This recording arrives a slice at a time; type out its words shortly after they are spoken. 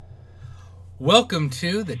Welcome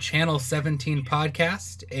to the Channel 17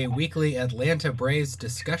 podcast, a weekly Atlanta Braves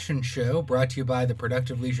discussion show brought to you by the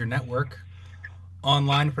Productive Leisure Network,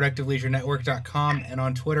 online productiveleisurenetwork.com, and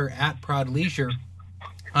on Twitter @ProdLeisure.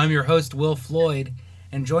 I'm your host, Will Floyd,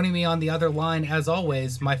 and joining me on the other line, as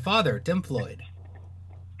always, my father, Tim Floyd.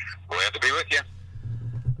 Glad to be with you.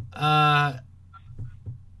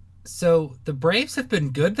 So the Braves have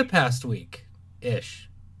been good the past week-ish.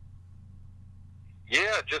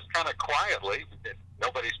 Yeah, just kind of quietly.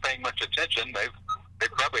 Nobody's paying much attention. They've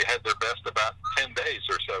probably had their best about 10 days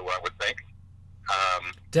or so, I would think.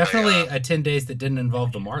 Definitely 10 days that didn't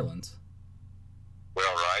involve the Marlins.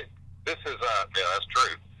 Well, right. This is that's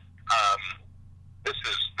true. This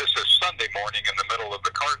is Sunday morning in the middle of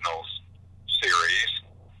the Cardinals series,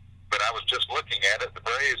 but I was just looking at it. The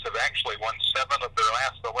Braves have actually won 7 of their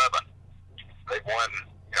last 11. They've won,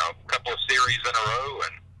 a couple of series in a row,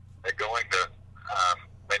 and they're going to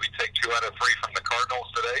maybe take 2 out of 3 from the Cardinals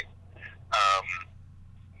today.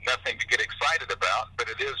 Nothing to get excited about, but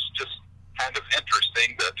it is just kind of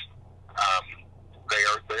interesting that they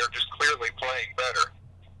are just clearly playing better.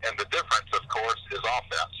 And the difference, of course, is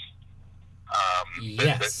offense.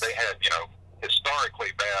 Yes. They had,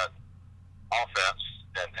 historically bad offense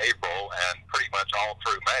in April and pretty much all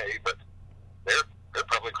through May, but they're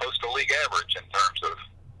probably close to league average in terms of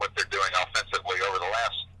what they're doing offensively over the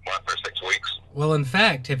last month or 6 weeks. Well, in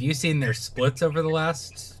fact, have you seen their splits over the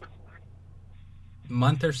last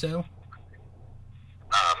month or so?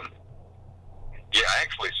 Yeah,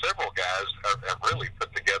 actually, several guys have really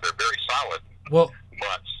put together very solid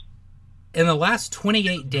months. In the last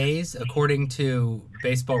 28 days, according to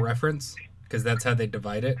Baseball Reference, because that's how they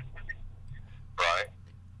divide it. Right.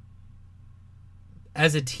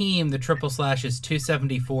 As a team, the triple slash is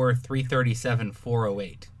 274, 337,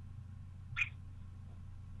 408.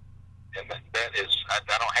 And that is, I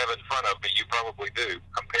don't have it in front of me. You probably do.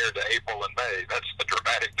 Compared to April and May, that's the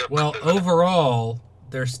dramatic difference. Well, overall,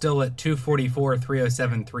 they're still at 244,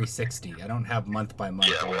 307, 360. I don't have month by month.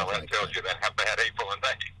 Yeah, well, that tells you how bad April and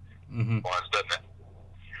May was, doesn't it?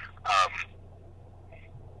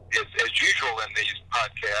 As usual in these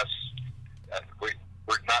podcasts,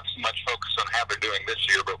 we're not so much focused on how they're doing this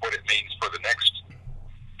year, but what it means for the next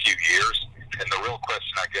few years. And the real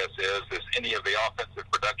question, I guess, is any of the offensive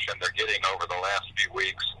production they're getting over the last few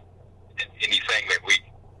weeks,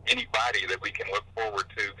 anybody that we can look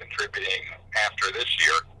forward to contributing after this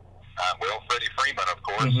year? Well, Freddie Freeman, of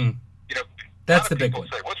course. Mm-hmm. That's the big one.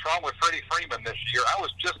 People say, what's wrong with Freddie Freeman this year? I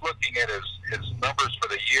was just looking at his numbers for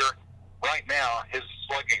the year. Right now, his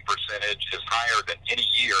slugging percentage is higher than any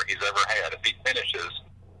year he's ever had. If he finishes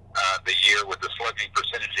the year with the slugging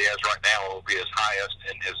percentage he has right now, it will be his highest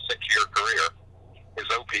in his 6-year career. His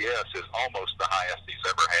OPS is almost the highest he's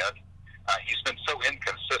ever had. He's been so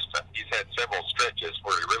inconsistent. He's had several stretches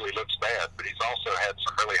where he really looks bad, but he's also had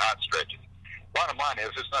some really hot stretches. Bottom line is,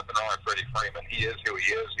 there's nothing wrong with Freddie Freeman. He is who he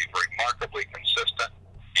is. He's remarkably consistent.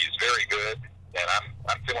 He's very good, and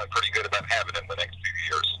I'm feeling pretty good about having him the next few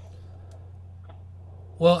years.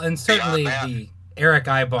 Well, and certainly the Eric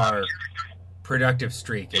Ibar productive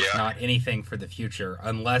streak is not anything for the future,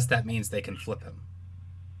 unless that means they can flip him.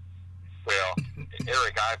 Well,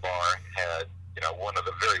 Eric Ibar had, one of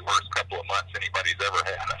the very worst couple of months anybody's ever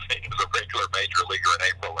had. I think he was a regular major leaguer in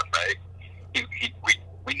April and May.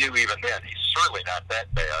 We knew even then he's certainly not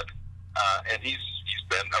that bad, and he's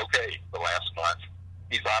been okay the last month.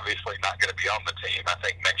 He's obviously not going to be on the team. I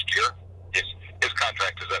think next year his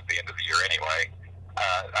contract is up at the end of the year anyway.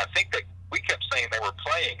 I think that we kept saying they were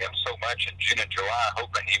playing him so much in June and July,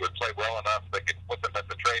 hoping he would play well enough they could put him at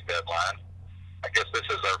the trade deadline. I guess this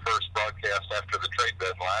is our first broadcast after the trade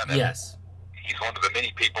deadline. And yes. He's one of the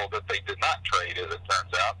many people that they did not trade, as it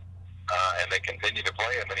turns out, and they continue to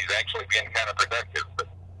play him, and he's actually being kind of productive. But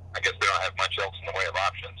I guess they don't have much else in the way of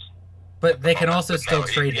options. But they can also still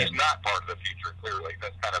trade him. He's not part of the future, clearly.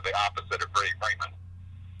 That's kind of the opposite of Freddie Freeman.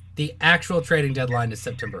 The actual trading deadline is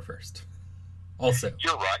September 1st. Also.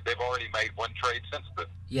 You're right. They've already made one trade since the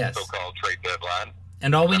so-called trade deadline.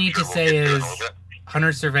 And all we need to say is Hunter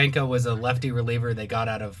Cervenka was a lefty reliever they got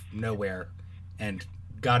out of nowhere and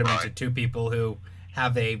got him into 2 people who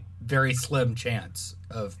have a very slim chance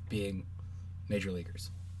of being major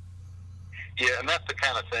leaguers. Yeah, and that's the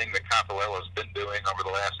kind of thing that Capoella's been doing over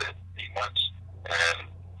the last 18 months, and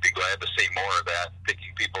be glad to see more of that,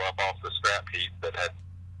 picking people up off the scrap heap that had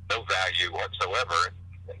no value whatsoever,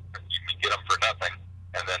 and you can get them for nothing,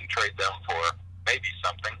 and then trade them for maybe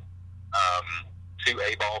something. 2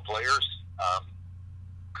 A-ball players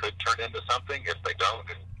could turn into something. If they don't,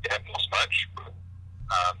 it happens much.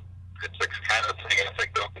 It's the kind of thing I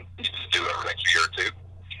think they'll continue to do over the next year or two.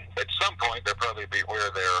 At some point, they're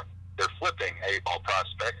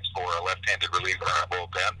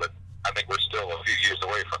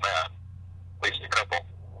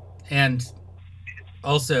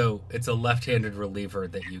Also, it's a left-handed reliever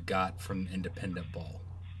that you got from independent ball.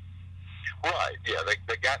 Right, yeah,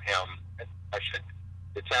 they got him.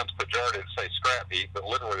 It sounds pejorative to say scrappy, but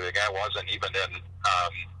literally the guy wasn't even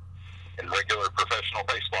in regular professional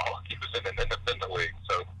baseball. He was in an independent league,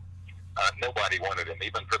 so nobody wanted him,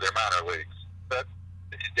 even for their minor leagues. But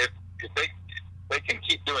if they can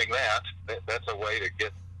keep doing that, that's a way to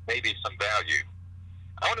get maybe some value.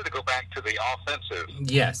 I wanted to go back to the offensive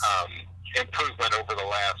improvement over the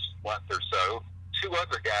last month or so. Two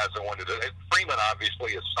other guys I wanted to. Freeman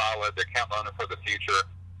obviously is solid. They're counting on him for the future.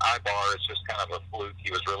 Ibar is just kind of a fluke. He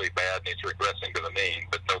was really bad and he's regressing to the mean,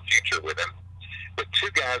 but no future with him. But two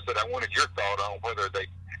guys that I wanted your thought on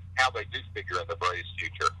how they do figure in the Braves'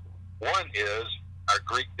 future. One is our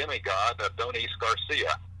Greek demigod, Adonis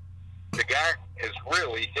Garcia. The guy has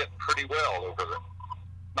really hit pretty well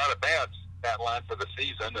not a bad stat line for the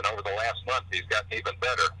season, and over the last month he's gotten even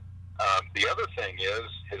better. The other thing is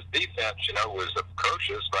his defense, was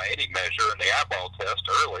atrocious by any measure in the eyeball test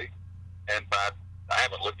early, and I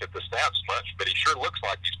haven't looked at the stats much, but he sure looks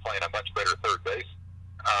like he's playing a much better third base.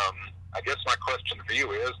 I guess my question for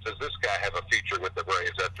you is, does this guy have a future with the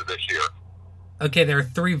Braves after this year? Okay, there are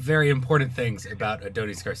three very important things about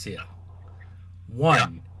Adonis Garcia.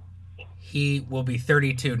 One, he will be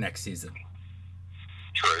 32 next season.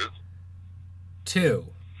 True. Two,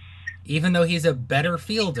 even though he's a better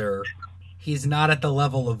fielder, he's not at the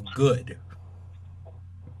level of good.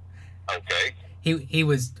 Okay. He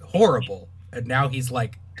was horrible, and now he's,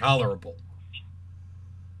 tolerable.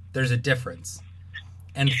 There's a difference.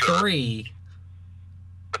 And sure. Three...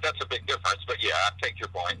 But that's a big difference, but yeah, I take your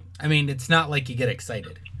point. I mean, it's not like you get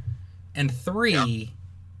excited. And three,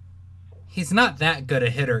 he's not that good a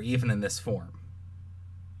hitter even in this form.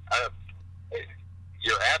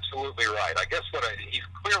 You're absolutely right. I guess he's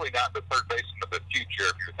clearly not the third baseman of the future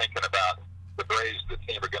if you're thinking about the Braves the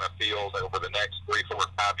team are going to field over the next 3, 4,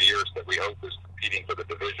 5 years that we hope is competing for the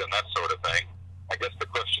division, that sort of thing. I guess the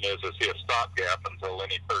question is he a stopgap until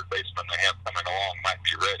any third baseman they have coming along might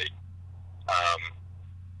be ready?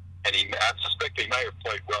 And I suspect he may have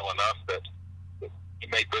played well enough that he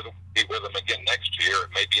may be with them again next year,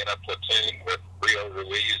 and maybe in a platoon with Rio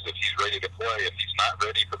Ruiz if he's ready to play. If he's not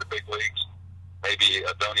ready for the big leagues, maybe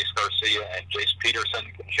Adonis Garcia and Jace Peterson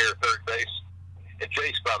can share third base. And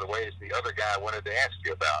Jace, by the way, is the other guy I wanted to ask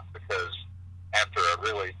you about, because after a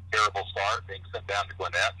really terrible start, being sent down to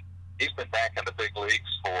Gwinnett, he's been back in the big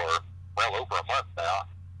leagues for well over a month now,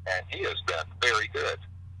 and he has been very good.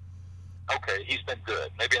 Okay, he's been good.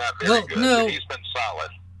 Maybe not very good, but he's been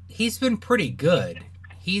solid. He's been pretty good.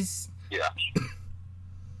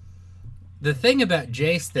 The thing about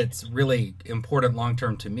Jace that's really important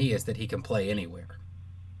long-term to me is that he can play anywhere.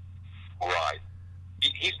 Right.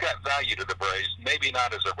 He's got value to the Braves, maybe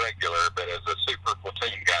not as a regular, but as a super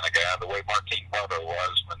platoon kind of guy, the way Martin Prado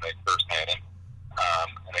was when they first had him.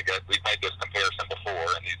 And we've made this comparison before,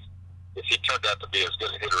 and if he turned out to be as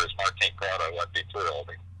good a hitter as Martin Prado, I'd be thrilled.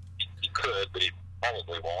 He could, but he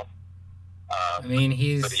probably won't. I mean,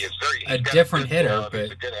 he's a different hitter, but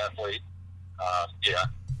he's a good athlete.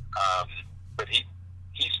 But he's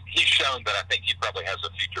shown that I think he probably has a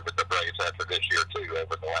future with the Braves after this year too,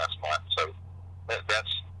 over the last month. So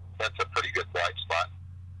that's a pretty good bright spot.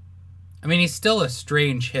 I mean, he's still a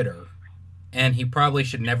strange hitter, and he probably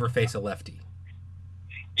should never face a lefty.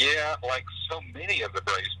 Yeah, like so many of the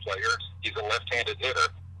Braves players, he's a left-handed hitter.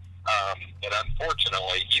 And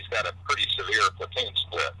unfortunately, he's got a pretty severe platoon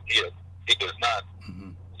split. He does not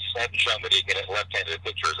hasn't shown that he can hit left-handed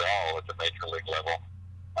pitchers at all at the major league level.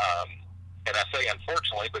 And I say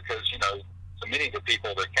unfortunately because, so many of the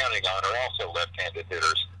people they're counting on are also left-handed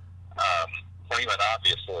hitters. Freeman,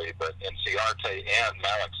 obviously, but Inciarte and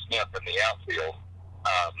Malik Smith in the outfield.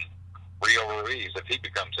 Rio Ruiz, if he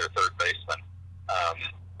becomes their third baseman.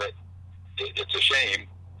 But it's a shame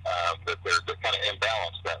that they're kind of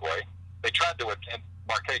imbalanced that way. They tried to attempt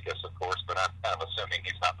Markakis, of course, but I'm kind of assuming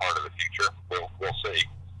he's not part of the future. We'll see.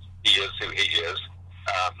 He is who he is.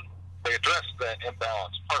 They addressed that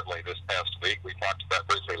imbalance partly this past week. We talked about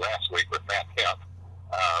briefly last week with Matt Kemp,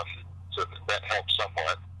 so that helps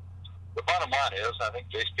somewhat. The bottom line is, I think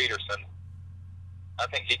Jace Peterson, I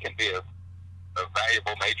think he can be a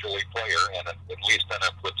valuable major league player, and at least in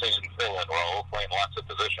a platoon fill-in role, playing lots of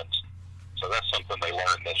positions. So that's something they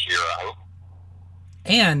learned this year, I hope.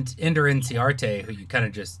 And Ender Inciarte, who you kind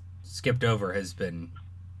of just skipped over, has been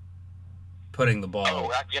putting the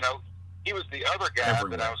ball. He was the other guy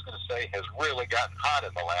everywhere. That I was going to say has really gotten hot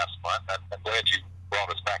in the last month. I'm glad you brought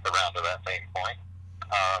us back around to that main point.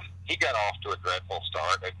 He got off to a dreadful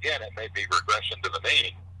start. Again, it may be regression to the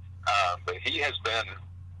mean, but he has been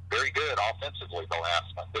very good offensively the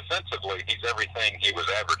last month. Defensively, he's everything he was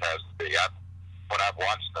advertised to be. When I've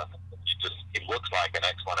watched him, he looks like an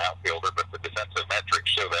excellent outfielder, but the defensive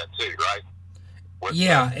metrics show that too, right?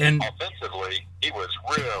 And offensively, he was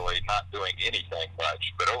really not doing anything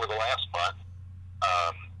much. But over the last month,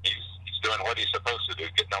 he's doing what he's supposed to do,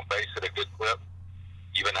 getting on base at a good clip.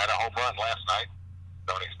 Even had a home run last night.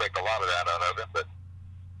 Don't expect a lot of that out of him, but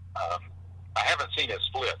I haven't seen his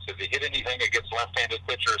splits. Has he hit anything against left-handed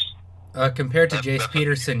pitchers? Compared to Jace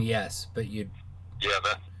Peterson, yes, but you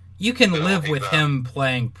can live with him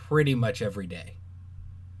playing pretty much every day.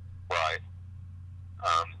 Right.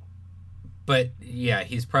 But, yeah,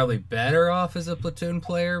 he's probably better off as a platoon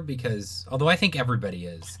player because, although I think everybody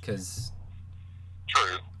is, because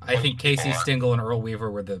true. I think Casey Stengel and Earl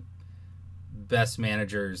Weaver were the best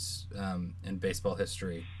managers in baseball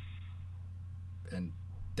history, and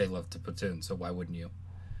they love to platoon, so why wouldn't you?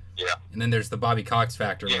 Yeah. And then there's the Bobby Cox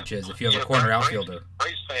factor, which is if you have a corner outfielder.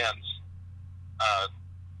 Braves fans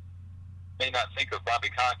may not think of Bobby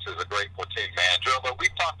Cox as a great platoon manager, although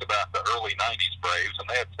we've talked about the early 90s Braves, and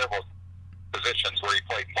they had several positions where he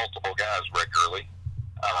played multiple guys regularly.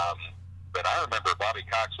 But I remember Bobby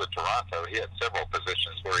Cox with Toronto. He had several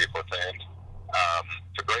positions where he platooned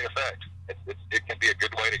to great effect. It can be a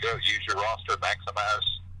good way to go. Use your roster, maximize,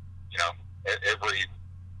 every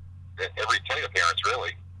plate appearance,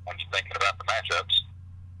 really, when you're thinking about the matchups.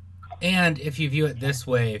 And if you view it this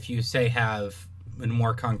way, if you say have, in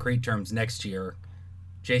more concrete terms, next year,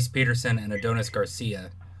 Jace Peterson and Adonis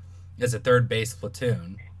Garcia as a third base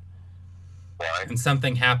platoon, right, and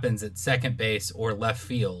something happens at second base or left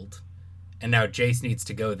field, and now Jace needs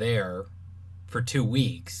to go there for 2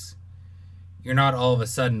 weeks, you're not all of a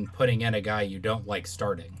sudden putting in a guy you don't like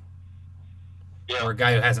starting. Yeah, or a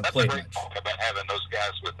guy who hasn't played much. That's a great point about having those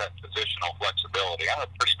guys with that positional flexibility. I'm a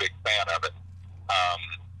pretty big fan of it.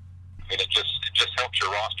 It just helps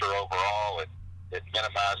your roster overall. It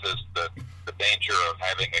minimizes the danger of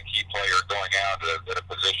having a key player going out at a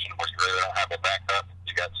position where you really don't have a backup.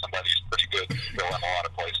 You got somebody who's pretty good to go in a lot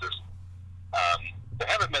of places. There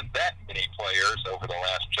haven't been that many players over the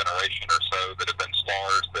last generation or so that have been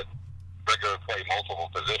stars that regularly play multiple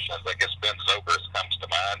positions. I guess Ben Zobrist comes to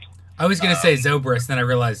mind. I was going to say Zobrist, then I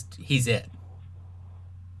realized he's it.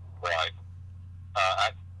 Right.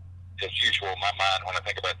 As usual, my mind, when I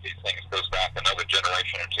think about these things, goes back another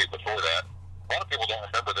generation or two before that. A lot of people don't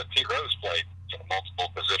remember that Pete Rose played multiple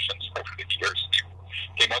positions over the years.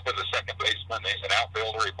 He came up as a second baseman. He's an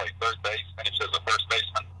outfielder. He played third base, finished as a first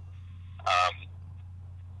baseman.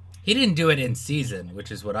 He didn't do it in season, which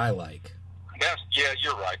is what I like. Yeah,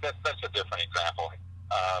 you're right. That's a different example.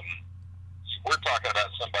 We're talking about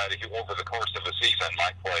somebody who, over the course of a season,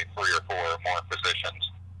 might play 3 or 4 or more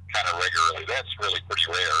positions kind of regularly. That's really pretty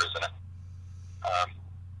rare, isn't it?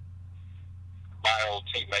 My old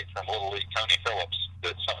teammate from Little League, Tony Phillips,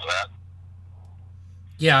 did some of that.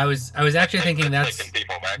 Yeah, I was actually thinking that's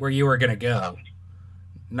where you were going to go.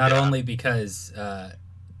 Not only because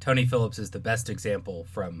Tony Phillips is the best example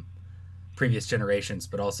from previous generations,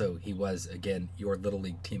 but also he was, again, your Little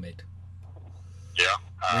League teammate.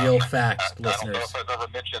 Yeah. Real facts, listeners. I don't know if I've ever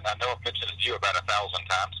mentioned, I know I've mentioned it to you about 1,000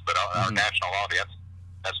 times, but our national audience,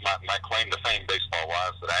 that's my claim to fame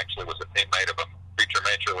baseball-wise, that I actually was a teammate of a future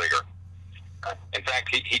major leaguer. In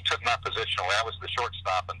fact, he took my position away. I was the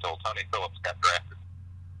shortstop until Tony Phillips got drafted,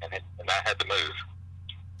 and I had to move.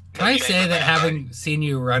 Can I say that having seen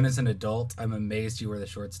you run as an adult, I'm amazed you were the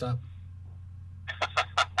shortstop?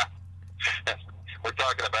 We're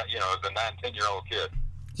talking about, as a 9, 10-year-old kid.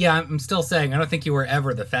 Yeah, I'm still saying I don't think you were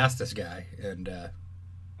ever the fastest guy. And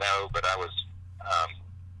no, but I was.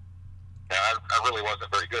 I really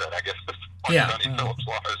wasn't very good. I guess Tony Phillips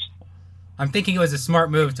was. I'm thinking it was a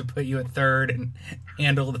smart move to put you at third and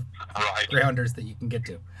handle the grounders that you can get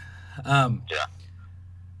to. Yeah.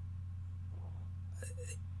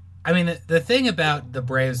 I mean, the thing about the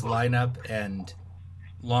Braves lineup and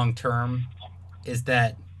long term is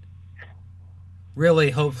that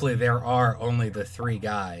really, hopefully, there are only the 3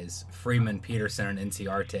 guys, Freeman, Peterson, and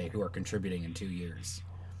Inciarte, who are contributing in 2 years.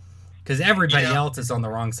 Because everybody else is on the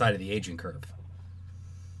wrong side of the aging curve.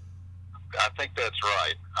 I think that's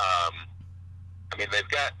right. They've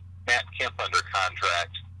got Matt Kemp under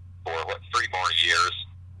contract for, 3 more years.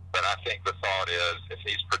 But I think the thought is, if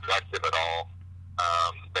he's productive at all,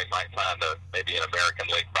 they might find maybe an American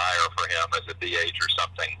League buyer for him as a DH or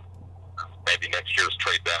something. Maybe next year's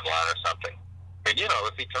trade deadline or something.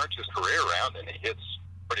 If he turns his career around and he hits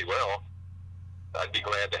pretty well, I'd be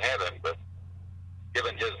glad to have him. But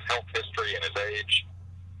given his health history and his age,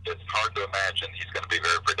 it's hard to imagine he's going to be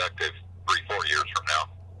very productive 3-4 years from now.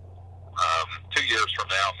 2 2 years from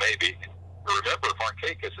now, maybe. Remember,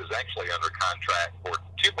 Markakis is actually under contract for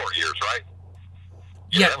 2 more years, right?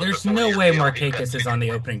 Yeah, there's no way Markakis is on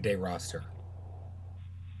the opening day roster.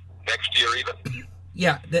 Next year, even.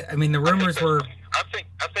 Yeah, the rumors were. I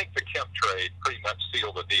think the Kemp trade pretty much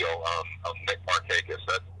sealed the deal on Nick Markakis.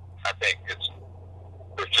 I think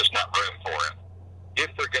there's just not room for him. If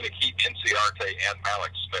they're going to keep Inciarte and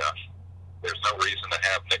Malik Smith, there's no reason to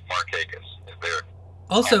have Nick Markakis.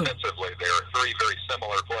 Also, offensively, they are 3 very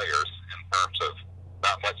similar players in terms of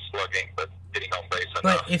not much slugging, but getting on base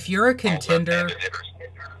enough. But if you're a contender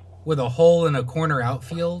with a hole in a corner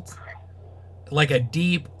outfield, like a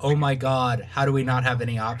deep, oh my God, how do we not have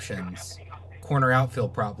any options, corner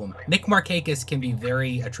outfield problem, Nick Markakis can be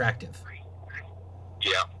very attractive.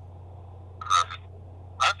 Yeah.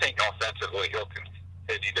 I think offensively he'll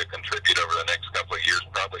continue to contribute over the next couple of years,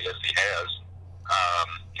 probably as he has.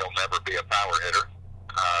 He'll never be a power hitter.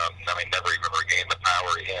 Never even regain the power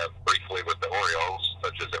he had briefly with the Orioles,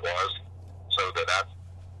 such as it was. So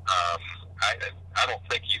I don't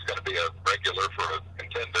think he's going to be a regular for a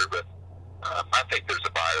contender, but I think there's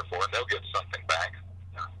a buyer for him. They'll get something back,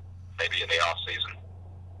 maybe in the off season.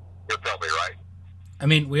 You're probably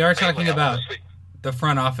right. We are talking about the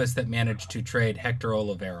front office that managed to trade Hector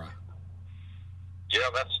Oliveira. Yeah,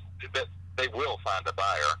 they will find a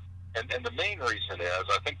buyer. And the main reason is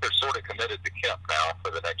I think they're sort of committed to Kemp now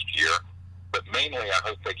for the next year. But mainly I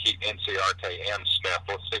hope they keep Inciarte and Smith.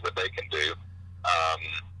 Let's see what they can do.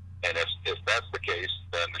 And if that's the case,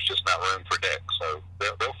 then there's just not room for Nick. So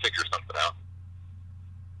they'll figure something out.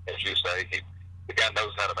 As you say, the guy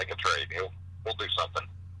knows how to make a trade. He'll do something.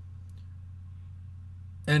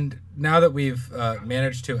 And now that we've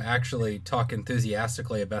managed to actually talk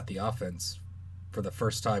enthusiastically about the offense for the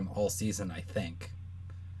first time all season, I think,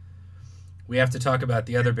 we have to talk about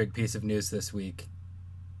the other big piece of news this week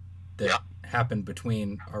that happened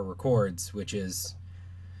between our records, which is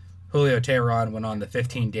Julio Teheran went on the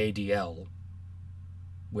 15-day DL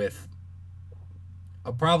with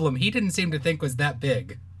a problem he didn't seem to think was that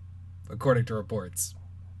big, according to reports.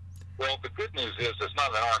 Well, the good news is it's not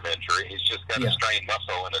an arm injury. He's just got a strained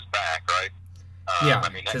muscle in his back, right?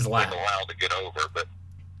 That's his lat. It's a while to get over, but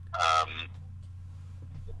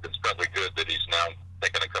it's probably good that he's now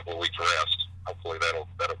taking a couple of weeks rest. Hopefully that'll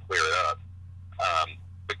clear it up.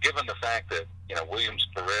 But given the fact that Williams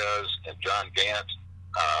Perez and John Gant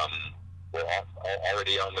were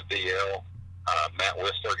already on the DL, Matt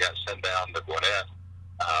Whistler got sent down to Gwinnett.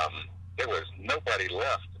 There was nobody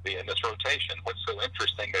left to be in this rotation. What's so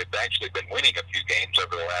interesting, they've actually been winning a few games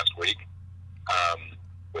over the last week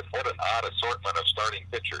with what an odd assortment of starting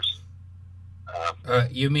pitchers.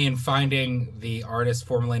 You mean finding the artist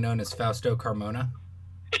formerly known as Fausto Carmona?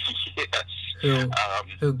 Yes.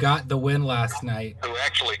 Who got the win last night. Who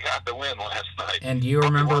actually got the win last night. And do you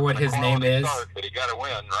remember what his name is? But he got a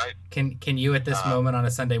win, right? Can you at this moment on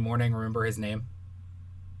a Sunday morning remember his name?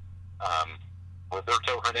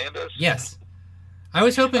 Roberto Hernandez? Yes. I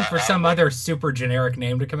was hoping for some other super generic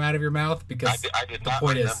name to come out of your mouth because I did not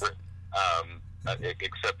remember it,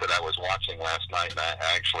 except that I was watching last night and I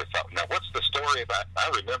actually thought, now what's the story about?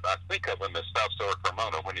 I think of him as Fausto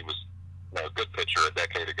Carmona when he was a good pitcher a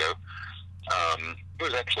decade ago. He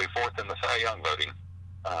was actually 4th in the Cy Young voting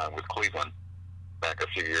with Cleveland back a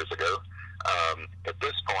few years ago. At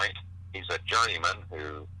this point, he's a journeyman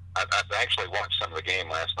who I actually watched some of the game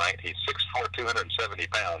last night. He's 6'4", 270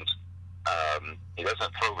 pounds. He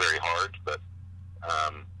doesn't throw very hard, but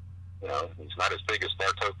he's not as big as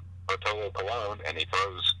Bartolo Colon, and he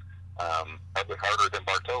throws probably harder than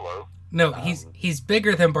Bartolo. No, he's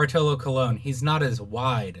bigger than Bartolo Colon. He's not as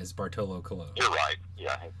wide as Bartolo Colon. You're right.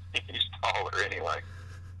 Yeah, he's taller anyway.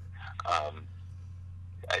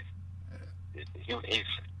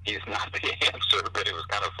 He's not the answer, but it was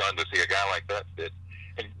kind of fun to see a guy like that.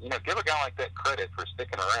 And give a guy like that credit for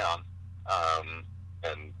sticking around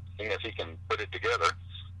and seeing if he can put it together.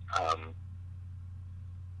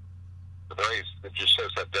 The Braves, it just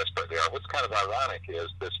shows how desperate they are. What's kind of ironic is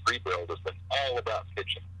this rebuild has been all about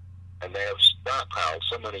pitching, and they have stockpiled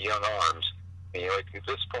so many young arms. At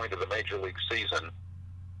this point of the major league season,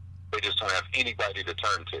 they just don't have anybody to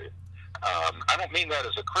turn to. I don't mean that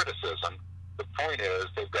as a criticism. The point is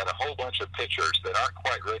they've got a whole bunch of pitchers that aren't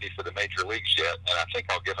quite ready for the major leagues yet, and I think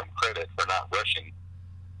I'll give them credit for not rushing.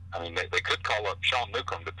 They could call up Sean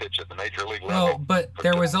Newcomb to pitch at the major league level. Well, but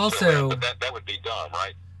there was also... But that would be dumb,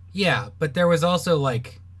 right? Yeah, but there was also,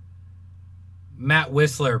 Matt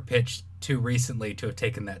Whistler pitched too recently to have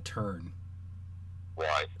taken that turn.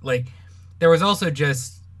 Right. There was also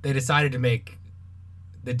they decided to make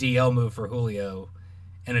the DL move for Julio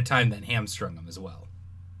in a time that hamstrung him as well.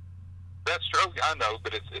 That's true. I know,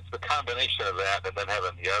 but it's the combination of that and then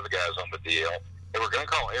having the other guys on the DL. They were going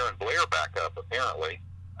to call Aaron Blair back up, apparently,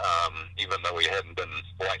 even though he hadn't been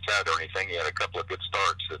lights out or anything. He had a couple of good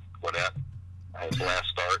starts at Gwinnett, his last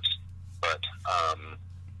starts, but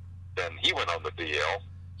then he went on the DL.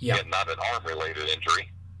 Yeah. He had not an arm-related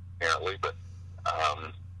injury, apparently, but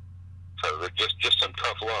so they're just some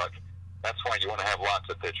tough luck. That's why you want to have lots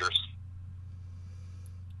of pitchers.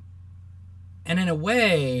 And in a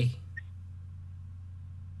way,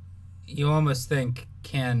 you almost think,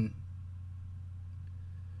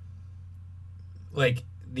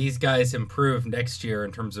 these guys improve next year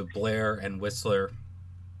in terms of Blair and Whistler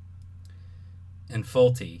and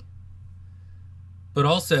Fulte. But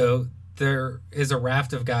also, there is a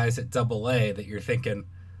raft of guys at Double-A that you're thinking,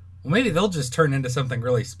 well, maybe they'll just turn into something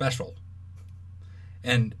really special.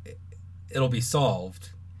 And it'll be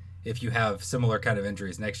solved if you have similar kind of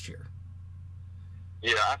injuries next year.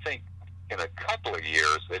 Yeah, I think in a couple of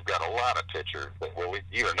years, they've got a lot of pitchers that will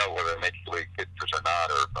either know whether they're Major League pitchers or not,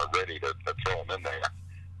 or are ready to throw them in there.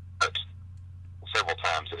 But several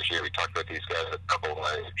times this year, we talked about these guys at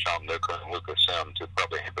Double-A, Sean Newcomb and Lucas Sims, who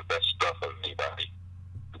probably have the best stuff of anybody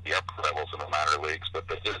at the upper levels in the minor leagues, but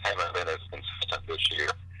they just haven't been as consistent this year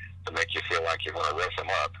to make you feel like you want to rush them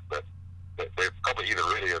up. But they're probably either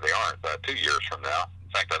ready or they aren't by 2 years from now.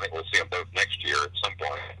 In fact, I think we'll see them both next year at some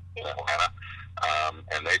point in Atlanta.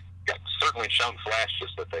 And they've certainly shown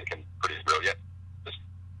flashes that they can pretty brilliant.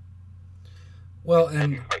 Well,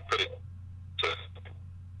 and I put it to,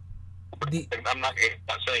 I'm not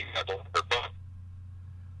saying that they're both.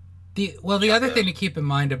 The other thing to keep in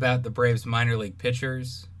mind about the Braves minor league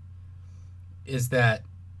pitchers is that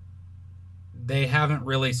they haven't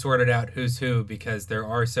really sorted out who's who because there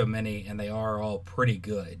are so many and they are all pretty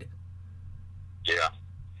good. Yeah,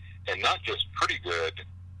 and not just pretty good.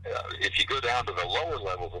 If you go down to the lower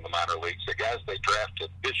levels in the minor leagues, the guys they drafted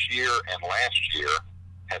this year and last year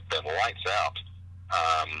have been lights out.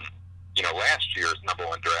 Last year's number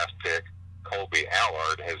one draft pick, Colby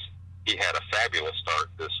Allard, he had a fabulous start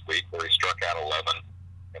this week where he struck out 11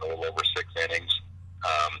 in a little over 6 innings.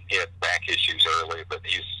 He had back issues early, but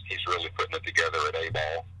he's really putting it together at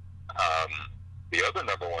A-ball. The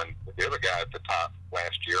other guy at the top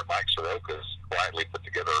last year, Mike Soroka's quietly put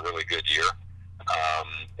together a really good year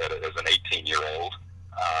as an 18-year-old.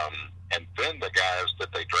 And then the guys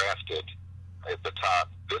that they drafted at the top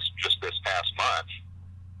this past month,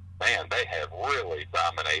 man, they have really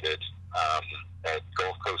dominated at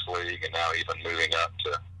Gulf Coast League and now even moving up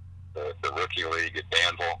to the Rookie League at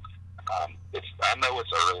Danville. I know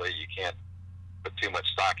it's early. You can't put too much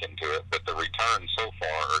stock into it, but the returns so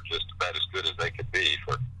far are just about as good as they could be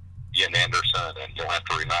for Ian Anderson, and you'll have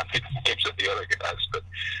to remind me the names of the other guys, but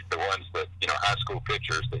the ones that, high school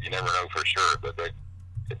pitchers that you never know for sure, but they,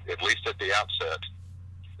 at least at the outset,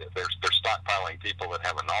 they're stockpiling people that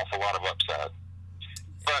have an awful lot of upside.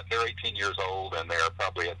 But they're 18 years old, and they're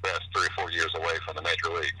probably at best 3 or 4 years away from the major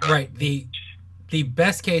league. Right. The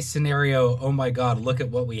best case scenario, oh my God, look at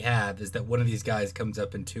what we have, is that one of these guys comes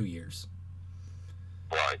up in 2 years.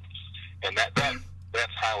 Right. And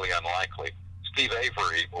that's highly unlikely. Steve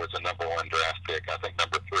Avery was a number 1 draft pick, I think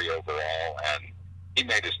number 3 overall, and he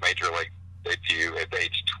made his major league debut at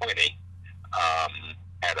age 20.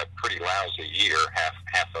 Had a pretty lousy year, half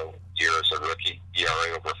a year as a rookie,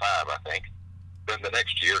 ERA over 5, I think. Then the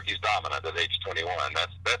next year, he's dominant at age 21.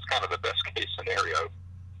 That's kind of the best case scenario.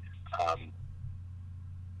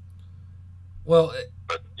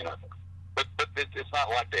 But it's not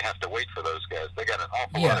like they have to wait for those guys. They got an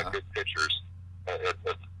awful lot of good pitchers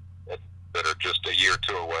that are just a year or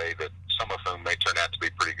 2 away, that some of whom may turn out to be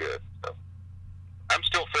pretty good. So I'm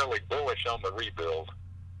still fairly bullish on the rebuild.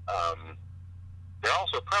 They're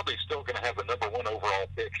also probably still going to have the number 1 overall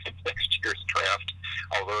pick in next year's draft.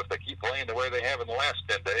 Although if they keep playing the way they have in the last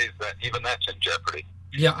 10 days, that's in jeopardy.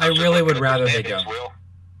 Yeah, I really would rather they don't.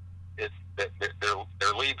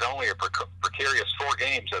 Their lead's only a precarious 4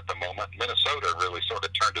 games at the moment. Minnesota really sort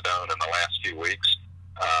of turned it on in the last few weeks,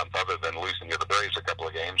 other than losing to the Braves a couple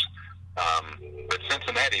of games. But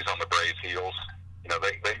Cincinnati's on the Braves' heels.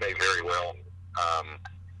 They may very well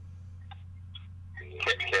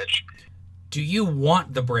catch. Do you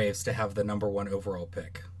want the Braves to have the number 1 overall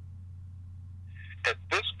pick? At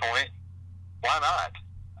this point, why not?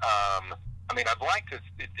 I'd like to.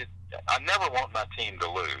 I never want my team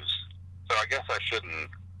to lose, so I guess I shouldn't.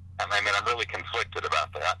 I'm really conflicted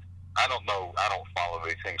about that. I don't know. I don't follow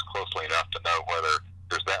these things closely enough to know whether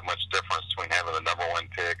there's that much difference between having the number 1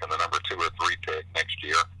 pick and the number 2 or 3 pick next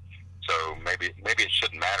year. So maybe it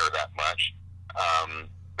shouldn't matter that much.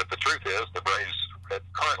 But the truth is, the Braves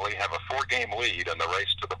currently have a 4-game lead in the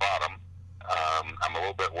race to the bottom,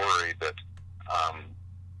 little bit worried that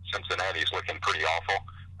Cincinnati's looking pretty awful.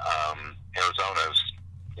 Arizona's,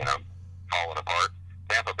 falling apart.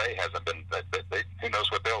 Tampa Bay hasn't been. Who knows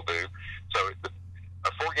what they'll do? So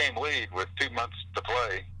a 4-game lead with 2 months to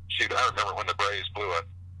play. Shoot, I remember when the Braves blew a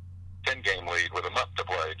 10-game lead with a month to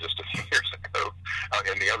play just a few years ago.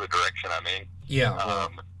 In the other direction, I mean. Yeah.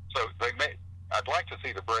 So I'd like to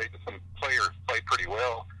see the Braves. Some players play pretty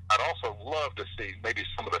well. I'd also love to see maybe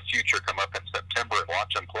some of the future come up in September and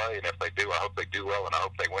watch them play. And if they do, I hope they do well and I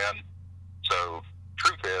hope they win. So,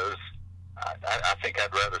 truth is, I think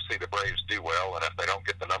I'd rather see the Braves do well. And if they don't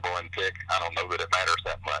get the number 1 pick, I don't know that it matters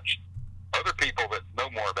that much. Other people that know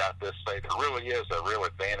more about this say there really is a real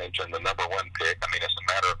advantage in the number 1 pick. I mean, it's a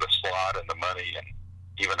matter of the slot and the money, and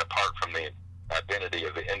even apart from the identity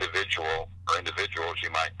of the individual or individuals you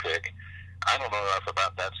might pick. I don't know enough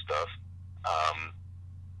about that stuff.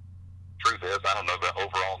 Truth is, I don't know the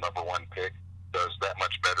overall number 1 pick does that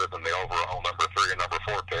much better than the overall number 3 or number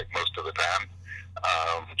 4 pick most of the time.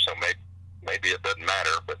 So maybe it doesn't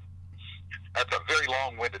matter, but that's a very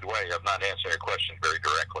long-winded way of not answering a question very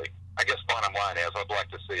directly. I guess bottom line is I'd like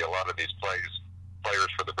to see a lot of these players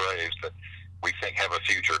for the Braves that we think have a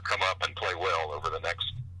future come up and play well over the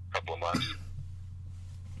next couple of months.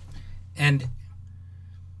 And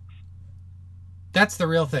that's the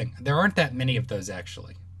real thing. There aren't that many of those,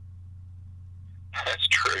 actually. That's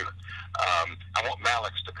true. I want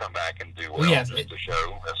Malix to come back and do well. Well, yes, just to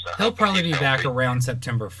show. He'll probably be back around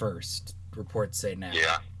September 1st, reports say now.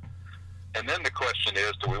 Yeah. And then the question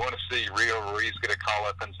is, do we want to see Rio Ruiz get a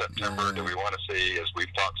call-up in September? Do we want to see, as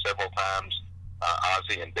we've talked several times,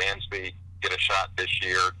 Ozzie and Dansby get a shot this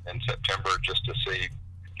year in September just to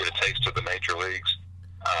get a taste of the major leagues?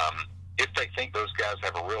 If they think those guys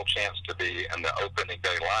have a real chance to be in the opening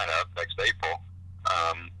day lineup next April,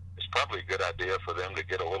 it's probably a good idea for them to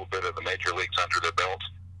get a little bit of the major leagues under their belt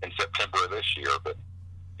in September of this year. But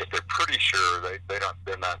if they're pretty sure they're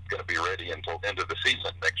not going to be ready until end of the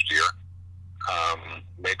season next year,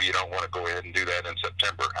 maybe you don't want to go ahead and do that in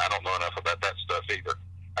September. I don't know enough about that stuff either.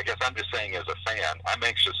 I guess I'm just saying as a fan, I'm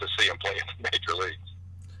anxious to see them play in the major leagues.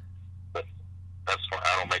 But that's why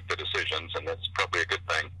I don't make the decisions, and that's probably a good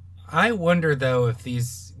thing. I wonder, though, if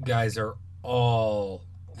these guys are all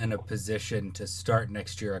in a position to start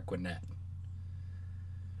next year at Gwinnett.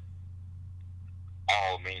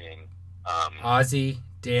 All meaning? Ozzie,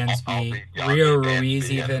 Dansby, Rio Ruiz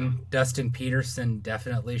even. Dustin Peterson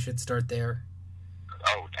definitely should start there.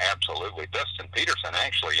 Oh, absolutely. Dustin Peterson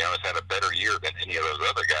actually, has had a better year than any of those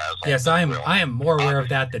other guys. Yes, I am more aware of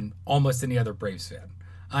that than almost any other Braves fan.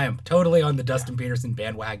 I am totally on the Dustin Peterson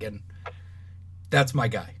bandwagon. That's my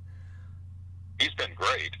guy. He's been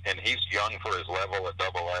great, and he's young for his level at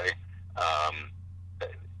AA.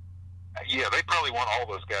 Yeah, they probably want all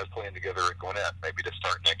those guys playing together at Gwinnett, maybe to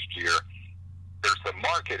start next year. There's the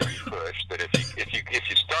marketing push that if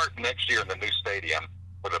you start next year in the new stadium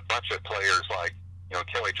with a bunch of players like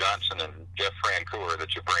Kelly Johnson and Jeff Francoeur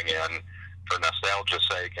that you bring in for nostalgia's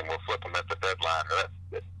sake, and we'll flip them at the deadline,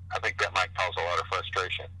 I think that might cause a lot of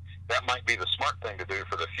frustration. That might be the smart thing to do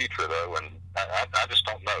for the future, though, and I just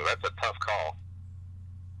don't know. That's a tough call.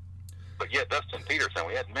 But yeah, Dustin Peterson,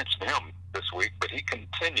 we hadn't mentioned him this week, but he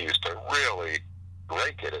continues to really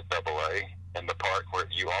rake it at AA in the park where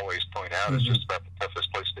you always point out is just about the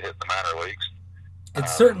toughest place to hit the minor leagues.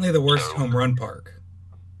 It's certainly the worst home run park.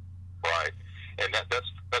 Right. And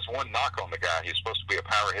that's one knock on the guy. He's supposed to be a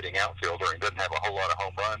power hitting outfielder and doesn't have a whole lot of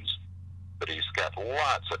home runs, but he's got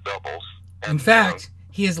lots of doubles. And, in fact,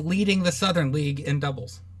 he is leading the Southern League in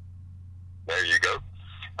doubles. There you go.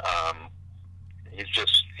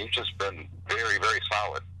 He's just been very, very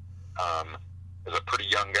solid. As a pretty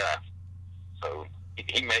young guy. So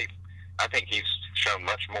I think he's shown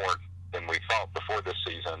much more than we thought before this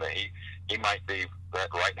season. That he might be that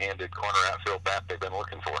right-handed corner outfield bat they've been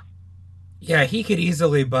looking for. Yeah, he could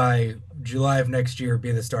easily, by July of next year,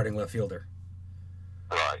 be the starting left fielder.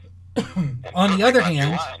 Right. On the other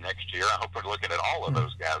hand, July next year, I hope we're looking at all of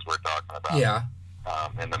those guys we're talking about. Yeah.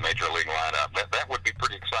 In the major league lineup, that would be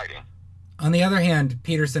pretty exciting. On the other hand,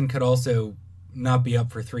 Peterson could also not be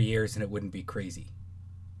up for 3 years, and it wouldn't be crazy.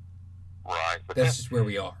 Right. But that's just where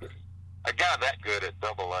we are. A guy that good at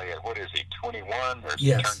AA, what is he, 21? Or has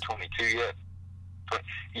yes. he turned 22 yet?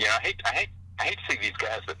 Yeah, I hate to see these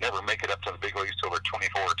guys that never make it up to the big leagues till they're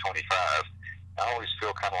 24 or 25. I always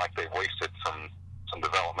feel kind of like they've wasted some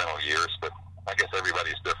developmental years, but I guess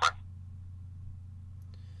everybody's different.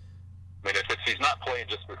 I mean, if he's not playing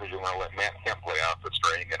just because you want to let Matt Kemp play off the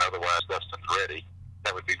string and otherwise Dustin's ready,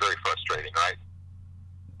 that would be very frustrating, right?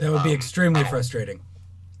 That would be extremely frustrating.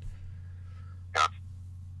 Yeah.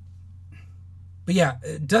 But yeah,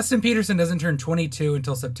 Dustin Peterson doesn't turn 22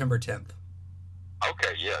 until September 10th.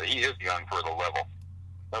 Okay, yeah, he is young for the level,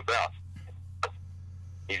 no doubt.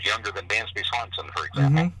 He's younger than Dansby Swanson, for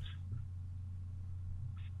example. Mm-hmm.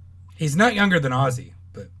 He's not younger than Ozzy,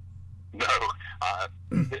 but no,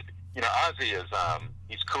 Ozzy is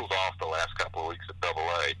he's cooled off the last couple of weeks at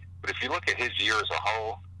AA. But if you look at his year as a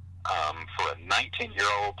whole, for a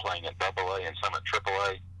 19-year-old playing in AA and some at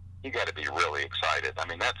AAA, you got to be really excited. I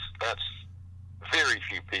mean, that's very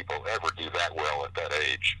few people ever do that well at that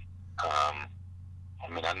age. I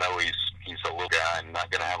mean, I know he's a little guy and not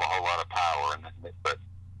going to have a whole lot of power, but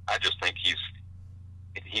I just think he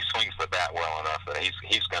swings the bat well enough that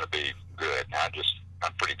he's going to be good.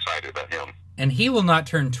 I'm pretty excited about him. And he will not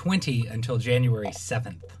turn 20 until January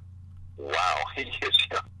 7th. Wow, he is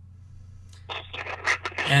young.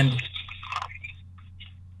 And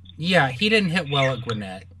yeah, he didn't hit well at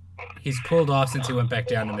Gwinnett. He's cooled off since he went back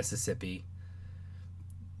down to Mississippi.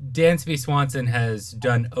 Dansby Swanson has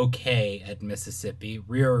done okay at Mississippi.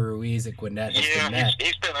 Rio Ruiz at Gwinnett has been met.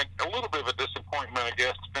 He's been a little bit of a disappointment, I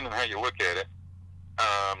guess, depending on how you look at it.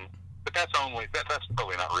 But that's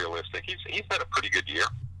probably not realistic. He's had a pretty good year.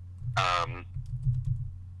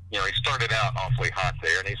 He started out awfully hot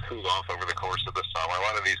there, and he's cooled off over the course of the summer. A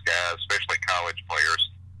lot of these guys, especially college players,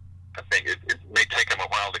 I think it may take them a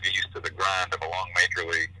while to get used to the grind of a long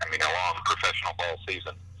professional ball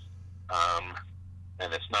season.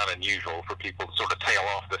 And it's not unusual for people to sort of tail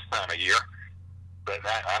off this time of year. But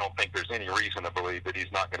I don't think there's any reason to believe that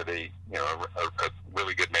he's not going to be, a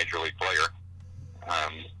really good major league player.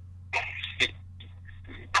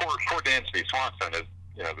 Poor Dansby Swanson is,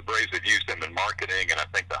 the Braves have used him in marketing, and I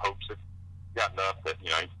think the hopes have gotten up that,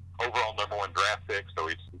 overall #1 draft pick, so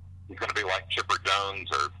he's going to be like Chipper Jones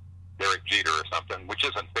or Derek Jeter or something, which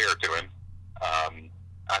isn't fair to him.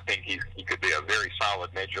 I think he could be a very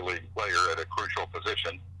solid major league player at a crucial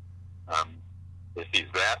position. If he's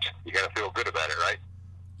that, you got to feel good about it, right?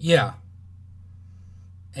 Yeah.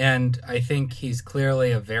 And I think he's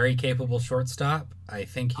clearly a very capable shortstop. I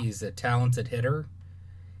think he's a talented hitter.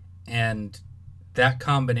 And that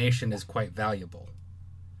combination is quite valuable.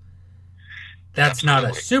 That's Absolutely.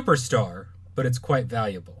 Not a superstar, but it's quite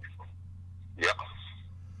valuable. Yep.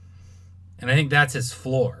 And I think that's his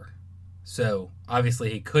floor. So, obviously,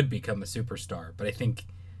 he could become a superstar, but I think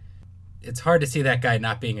it's hard to see that guy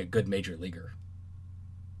not being a good major leaguer.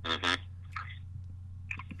 Mm-hmm.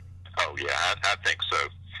 Oh, yeah, I think so.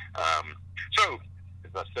 So,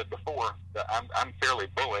 as I said before, I'm fairly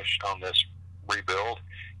bullish on this rebuild.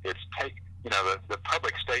 It's the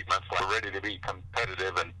public statements like we're ready to be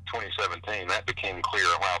competitive in 2017, that became clear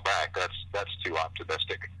a while back. That's too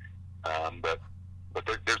optimistic. But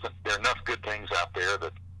there are enough good things out there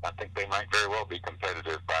that I think they might very well be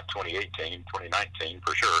competitive by 2018, 2019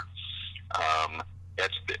 for sure.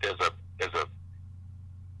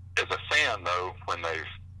 As a fan though, when they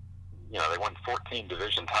won 14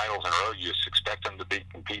 division titles in a row, you just expect them to be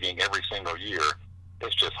competing every single year.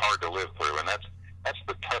 It's just hard to live through, and that's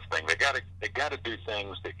the tough thing. They got to do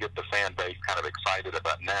things that get the fan base kind of excited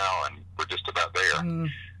about now, and we're just about there.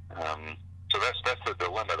 So that's the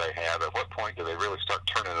dilemma they have. At what point do they really start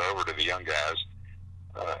turning it over to the young guys,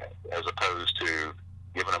 as opposed to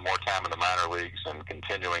giving them more time in the minor leagues and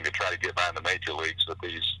continuing to try to get by in the major leagues with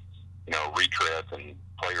these, retreads and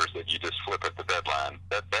players that you just flip at the deadline?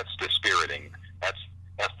 That's dispiriting. That's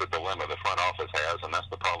the dilemma the front office has, and that's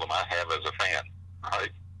the problem I have as a fan.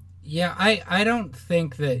 Right? Yeah, I don't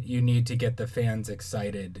think that you need to get the fans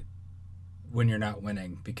excited when you're not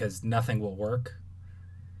winning, because nothing will work.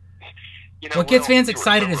 What gets fans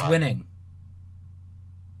excited is winning.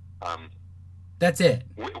 That's it.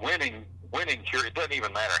 Winning. It doesn't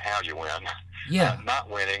even matter how you win. Yeah. Not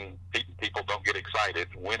winning, people don't get excited.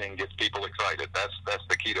 Winning gets people excited. That's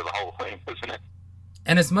the key to the whole thing, isn't it?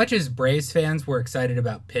 And as much as Braves fans were excited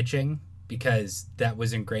about pitching, because that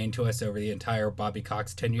was ingrained to us over the entire Bobby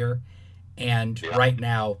Cox tenure, and right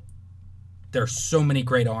now there's so many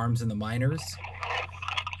great arms in the minors.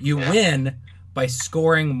 You win by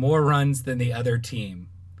scoring more runs than the other team.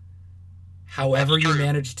 However you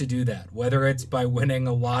manage to do that, whether it's by winning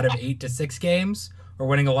a lot of 8-6 games or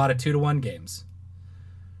winning a lot of 2-1 games.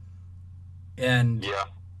 And you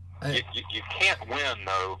can't win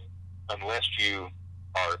though unless you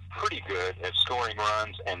are pretty good at scoring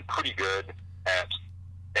runs and pretty good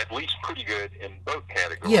at least pretty good in both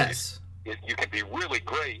categories. Yes. You can be really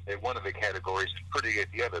great at one of the categories and pretty good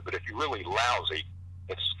at the other, but if you're really lousy,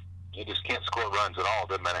 you just can't score runs at all. It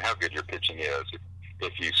doesn't matter how good your pitching is.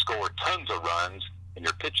 If you score tons of runs and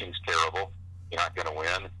your pitching's terrible, you're not going to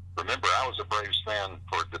win. Remember, I was a Braves fan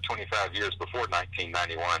for the 25 years before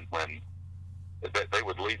 1991 when they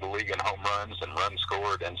would lead the league in home runs and runs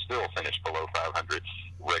scored and still finish below 500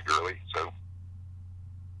 regularly. So,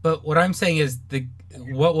 but what I'm saying is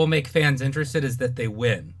what will make fans interested is that they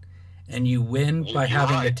win. And you win by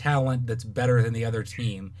having the talent that's better than the other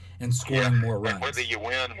team and scoring more runs. And whether you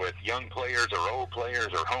win with young players or old players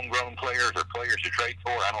or homegrown players or players you trade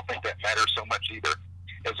for, I don't think that matters so much either.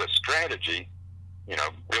 As a strategy,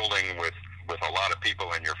 building with a lot of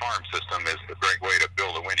people in your farm system is a great way to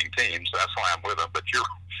build a winning team. So that's why I'm with them. But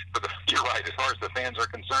you're right. As far as the fans are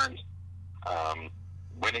concerned,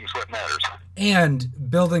 winning's what matters. And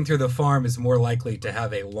building through the farm is more likely to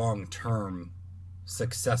have a long-term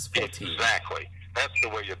successful team. Exactly. That's the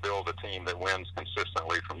way you build a team that wins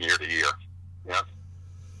consistently from year to year. Yeah.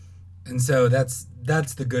 And so that's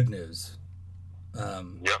the good news.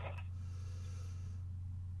 Yep.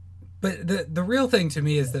 But the real thing to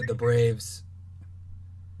me is that the Braves,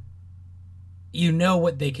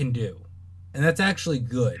 what they can do. And that's actually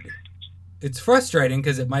good. It's frustrating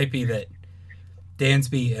because it might be that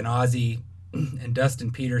Dansby and Ozzie and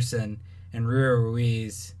Dustin Peterson and Rio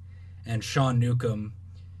Ruiz and Sean Newcomb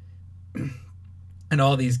and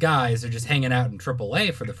all these guys are just hanging out in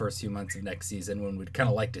AAA for the first few months of next season when we'd kind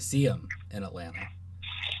of like to see them in Atlanta.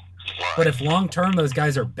 Right. But if long-term those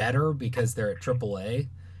guys are better because they're at AAA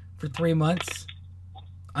for 3 months,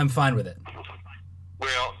 I'm fine with it.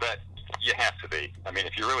 Well, that you have to be. I mean,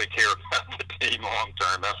 if you really care about the team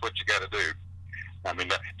long-term, that's what you got to do. I mean,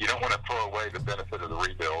 you don't want to throw away the benefit of the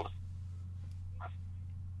rebuild.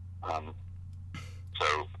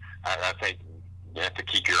 So I think you have to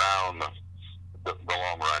keep your eye on the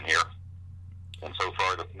long run here. And so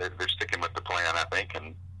far, they're sticking with the plan, I think.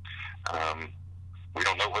 And we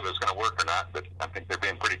don't know whether it's going to work or not, but I think they're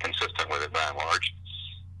being pretty consistent with it by and large.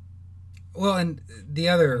 Well, and the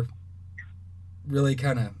other really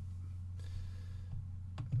kind of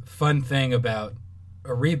fun thing about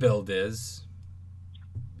a rebuild is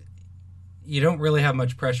you don't really have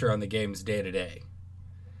much pressure on the games day to day.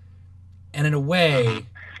 And in a way,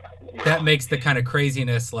 that makes the kind of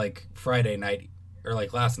craziness like Friday night or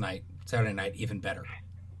like last night, Saturday night, even better.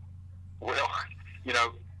 Well, I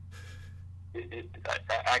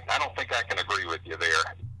don't think I can agree with you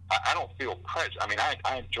there. I don't feel pressure. I mean,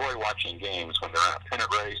 I enjoy watching games when they're in a pennant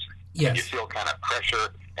race. Yes. And you feel kind of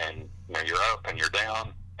pressure, and you're up and you're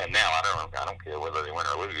down. And now I don't care whether they win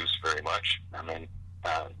or lose very much. I mean,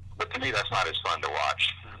 but to me, that's not as fun to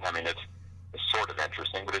watch. I mean, it's sort of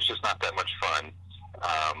interesting, but it's just not that much fun.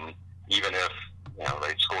 Even if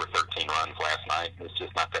they scored 13 runs last night, it's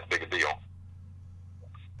just not that big a deal.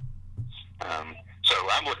 So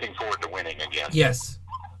I'm looking forward to winning again. Yes,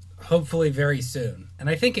 hopefully very soon, and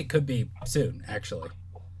I think it could be soon, actually.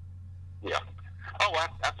 Yeah. Oh,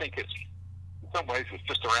 I think in some ways it's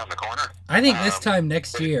just around the corner. I think this time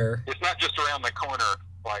next year. It's not just around the corner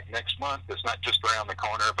like next month. It's not just around the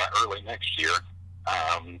corner by early next year.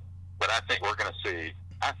 But I think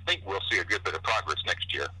we'll see a good bit of progress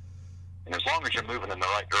next year. And as long as you're moving in the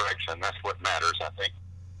right direction, that's what matters, I think.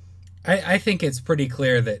 I think it's pretty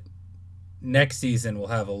clear that next season we'll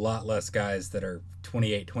have a lot less guys that are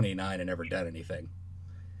 28, 29 and never done anything.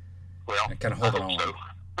 Well, kind of holding on. So.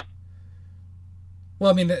 Well,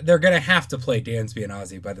 I mean, they're going to have to play Dansby and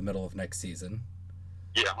Ozzie by the middle of next season.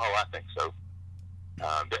 Yeah, I think so.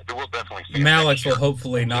 We'll definitely see. Malik will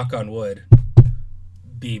hopefully, knock on wood,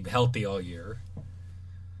 be healthy all year.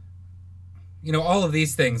 All of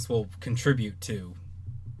these things will contribute to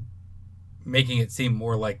making it seem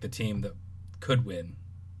more like the team that could win.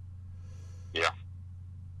 Yeah.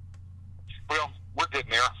 Well, we're getting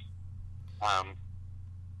there. I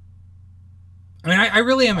mean, I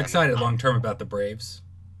really am excited long term about the Braves.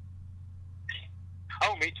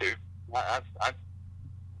 Oh, me too.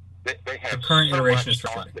 They have the current so iteration much is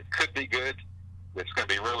talent that could be good. It's going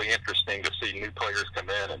to be really interesting to see new players come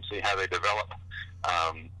in and see how they develop.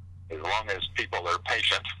 As long as people are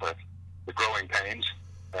patient with the growing pains,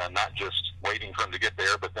 not just waiting for them to get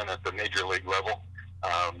there, but then at the major league level,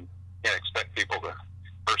 can't expect people to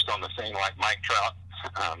burst on the scene like Mike Trout.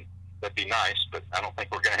 That'd be nice, but I don't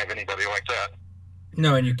think we're going to have anybody like that.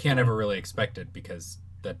 No, and you can't ever really expect it because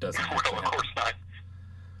that doesn't actually Well, of course not.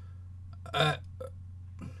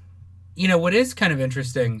 What is kind of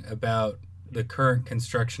interesting about the current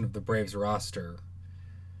construction of the Braves roster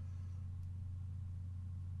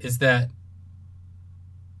is that,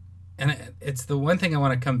 and it's the one thing I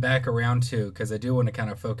want to come back around to because I do want to kind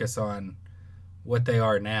of focus on what they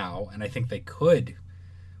are now, and I think they could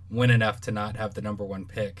win enough to not have the number one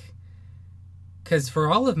pick. Because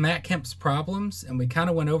for all of Matt Kemp's problems, and we kind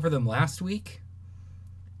of went over them last week,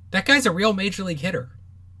 that guy's a real major league hitter.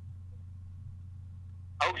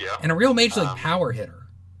 Oh, yeah. And a real major league power hitter.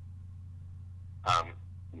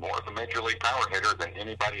 More of a major league power hitter than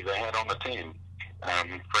anybody they had on the team.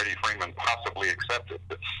 Freddie Freeman possibly accepted,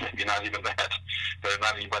 but maybe not even that. There's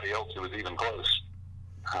not anybody else who was even close.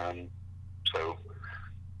 So,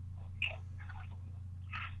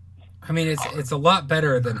 I mean, it's a lot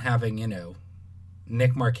better than having,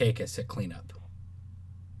 Nick Markakis at cleanup.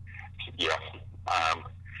 Yeah.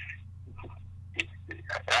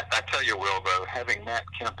 I tell you, Will, though, having Matt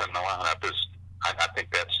Kemp in the lineup is, I think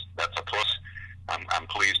that's a plus. I'm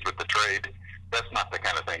pleased with the trade. That's not the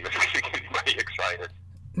kind of thing that makes anybody excited.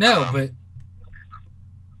 No, but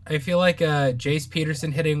I feel like Jace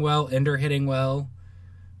Peterson hitting well, Ender hitting well,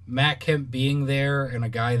 Matt Kemp being there, and a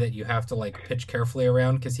guy that you have to pitch carefully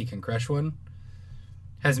around because he can crush one,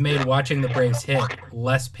 has made watching the Braves hit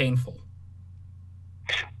less painful.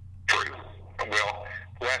 True. Well,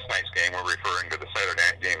 last night's game, we're referring to the Saturday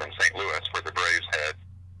night game in St. Louis, where the Braves had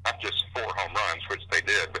not just 4 home runs, which they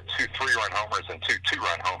did, but 2 3-run homers and 2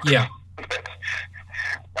 2-run homers. Yeah.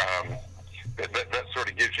 That sort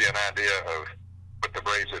of gives you an idea of what the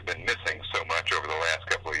Braves have been missing so much over the last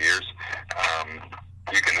couple of years.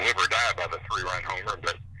 You can live or die by the 3-run homer,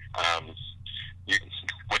 but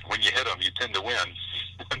when you hit them, you tend to win,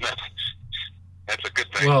 and that's a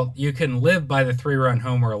good thing. Well, you can live by the 3-run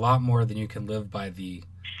homer a lot more than you can live by the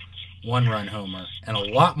 1-run homer, and a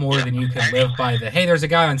lot more than you can live by the, hey, there's a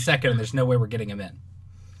guy on second and there's no way we're getting him in.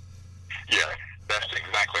 Yeah, that's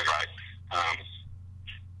exactly right.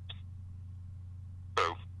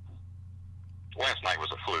 So last night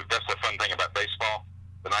was a fluke. That's the fun thing about baseball.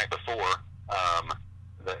 The night before,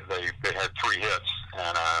 they had 3 hits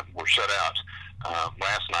and were shut out.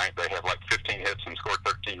 Last night they had 15 hits and scored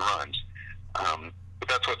 13 runs. But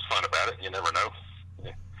that's what's fun about it. You never know.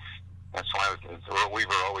 That's why Earl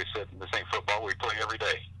Weaver always said, this ain't football, we play every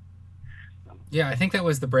day. Yeah, I think that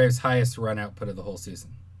was the Braves' highest run output of the whole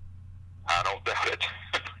season. I don't doubt it.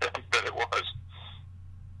 I bet it was.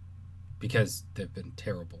 Because they've been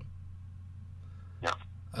terrible. Yeah.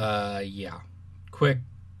 Yeah. Quick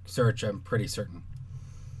search, I'm pretty certain.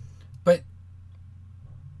 But,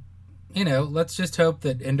 let's just hope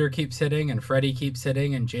that Ender keeps hitting and Freddie keeps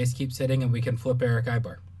hitting and Jace keeps hitting and we can flip Eric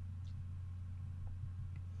Ibar.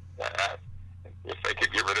 If they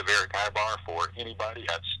could get rid of Eric Ibar for anybody,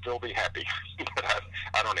 I'd still be happy. But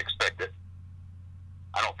I don't expect it.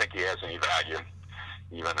 I don't think he has any value,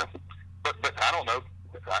 even. But I don't know.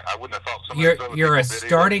 I wouldn't have thought somebody. You're a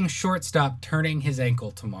starting shortstop turning his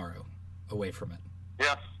ankle tomorrow away from it.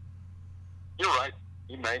 Yeah, you're right.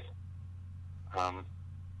 You may.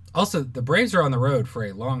 Also, the Braves are on the road for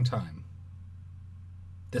a long time.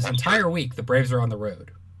 This entire week, the Braves are on the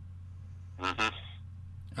road. Mm-hmm.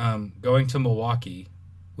 Going to Milwaukee,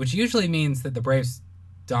 which usually means that the Braves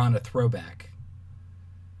don a throwback.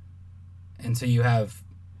 And so you have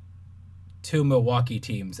 2 Milwaukee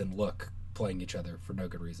teams and playing each other for no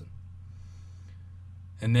good reason.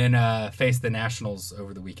 And then face the Nationals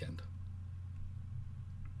over the weekend.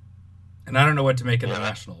 And I don't know what to make of the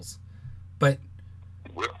Nationals. But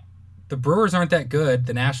the Brewers aren't that good.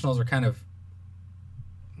 The Nationals are kind of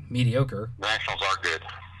mediocre. The Nationals are good.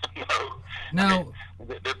 No. I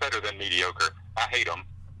mean, they're better than mediocre. I hate them.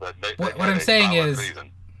 But what I'm saying is,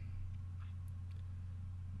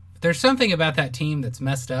 there's something about that team that's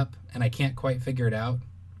messed up, and I can't quite figure it out.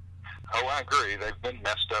 Oh, I agree. They've been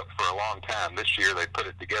messed up for a long time. This year they put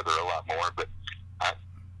it together a lot more, but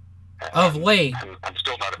of late, I'm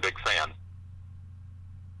still not a big fan.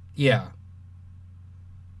 Yeah.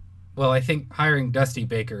 Well, I think hiring Dusty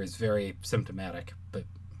Baker is very symptomatic, but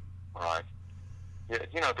right.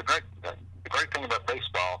 Yeah, the great thing about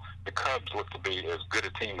baseball, the Cubs look to be as good a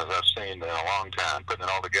team as I've seen in a long time, putting it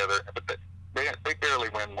all together. But they barely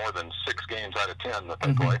win more than 6 games out of 10 that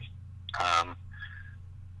they play.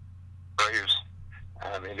 Braves,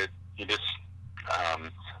 I mean, there's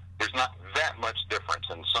not that much difference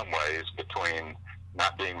in some ways between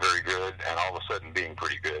not being very good and all of a sudden being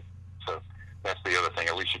pretty good. So that's the other thing.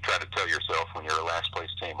 At least you try to tell yourself when you're a last place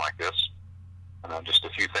team like this. Just a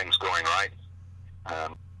few things going right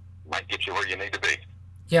might get you where you need to be.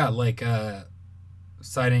 Yeah, like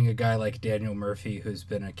signing a guy like Daniel Murphy, who's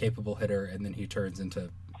been a capable hitter, and then he turns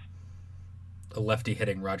into a lefty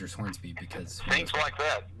hitting Rogers Hornsby because things like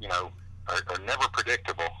that, are never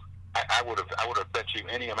predictable. I would have bet you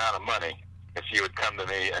any amount of money if you had come to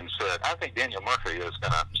me and said, I think Daniel Murphy is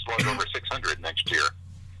going to slug over 600 next year.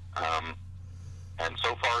 And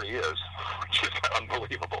so far he is, which is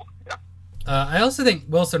unbelievable. Yeah. I also think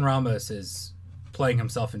Wilson Ramos is playing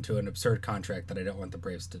himself into an absurd contract that I don't want the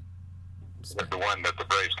Braves to spend. The one that the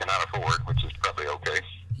Braves cannot afford, which is probably okay.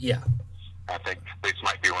 Yeah. I think this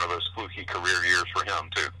might be one of those fluky career years for him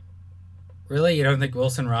too. Really? You don't think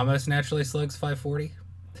Wilson Ramos naturally slugs 540?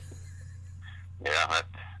 Yeah.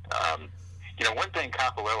 One thing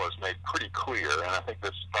Capoella's made pretty clear, and I think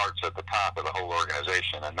this starts at the top of the whole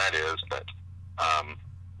organization, and that is that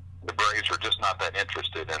the Braves are just not that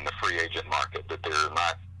interested in the free agent market. That they're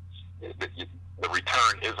not. The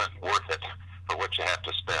return isn't worth it for what you have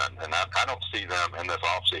to spend, and I don't see them in this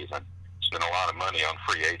offseason spend a lot of money on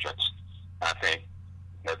free agents. I think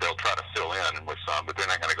that they'll try to fill in with some, but they're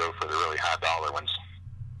not going to go for the really high dollar ones.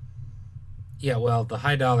 Yeah, well, the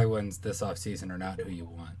high dollar ones this offseason are not who you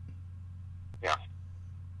want. Yeah.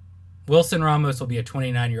 Wilson Ramos will be a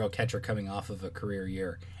 29-year-old catcher coming off of a career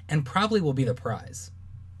year, and probably will be the prize.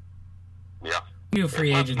 Yeah. New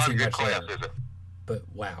free agency much much class, later. Is it? But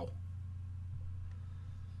wow.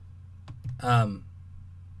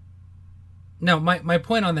 No, my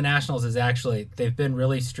point on the Nationals is actually they've been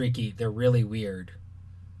really streaky. They're really weird.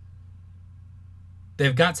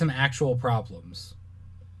 They've got some actual problems.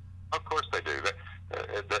 Of course they do.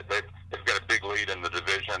 They've got a big lead in the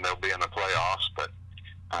division. They'll be in the playoffs, but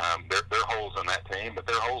there are holes in that team, but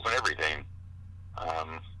there are holes in every team.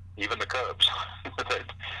 Even the Cubs.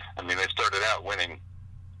 They started out winning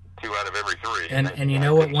 2 out of every 3. And you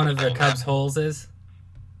know what one of the Cubs' holes is?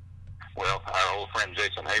 Well, our old friend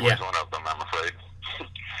Jason Hayward's one of them, I'm afraid.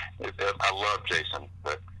 I love Jason,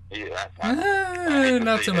 but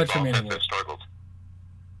not so much for me anymore. Struggled.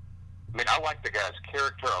 I like the guy's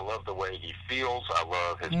character. I love the way he feels. I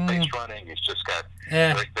love his base running. He's just got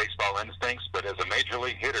great baseball instincts. But as a major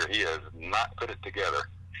league hitter, he has not put it together.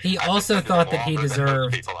 He also thought that he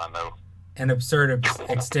deserved an absurd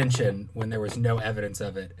extension when there was no evidence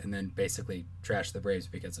of it, and then basically trashed the Braves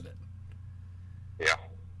because of it. Yeah.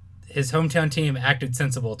 His hometown team acted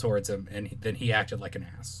sensible towards him, and then he acted like an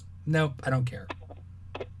ass. Nope, I don't care.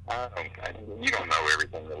 You don't know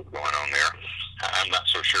everything that was going on there. I'm not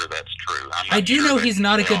so sure that's true. I do know he's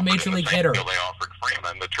not a good major league hitter. They offered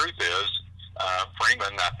Freeman. The truth is,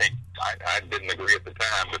 Freeman, I think, I didn't agree at the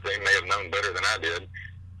time, but they may have known better than I did.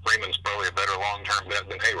 Freeman's probably a better long-term bet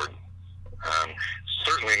than Hayward.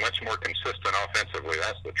 Certainly much more consistent offensively.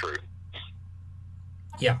 That's the truth.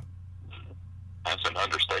 Yeah. That's an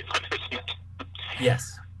understatement, isn't it?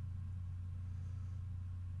 Yes.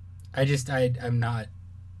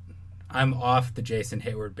 I'm off the Jason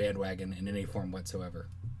Hayward bandwagon in any form whatsoever.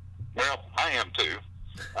 Well, I am too.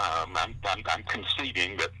 I'm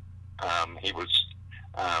conceding that he was.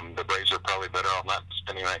 The Braves are probably better off not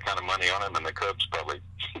spending that kind of money on him, and the Cubs probably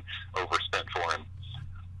overspent for him.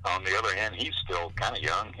 On the other hand, he's still kind of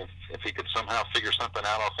young. If he could somehow figure something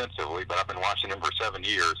out offensively, but I've been watching him for 7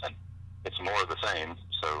 years, and it's more of the same.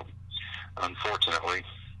 So, unfortunately,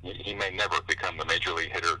 he may never become the major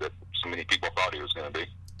league hitter that so many people thought he was going to be.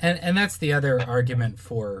 And that's the other argument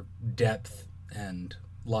for depth and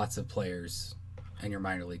lots of players in your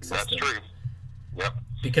minor league system. That's true. Yep.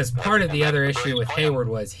 Because part of the other issue with Hayward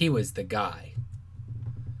was he was the guy.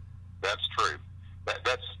 That's true.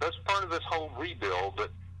 That's part of this whole rebuild.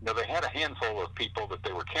 That they had a handful of people that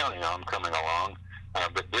they were counting on coming along,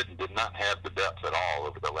 but did not have the depth at all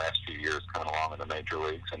over the last few years coming along in the major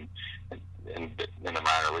leagues and in the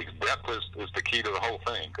minor leagues. Depth is the key to the whole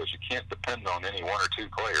thing, because you can't depend on any 1 or 2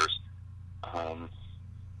 players.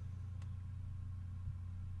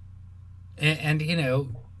 And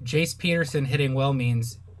Jace Peterson hitting well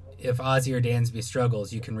means if Ozzie or Dansby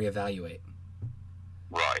struggles, you can reevaluate.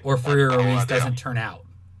 Right. Or Freer Ruiz doesn't turn out.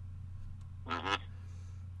 Mm-hmm.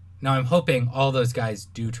 Now, I'm hoping all those guys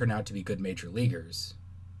do turn out to be good major leaguers.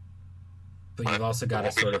 But you've also got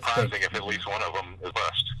to sort of think. If at least one of them is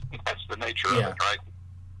bust. That's the nature of it,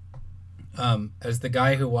 right? As the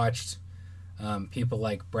guy who watched people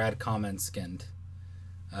like Brad Kominsk and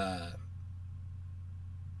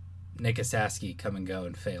Nick Asaski come and go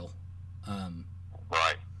and fail.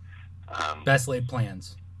 Right. Best laid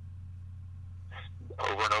plans.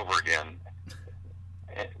 Over and over again.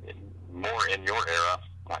 More in your era,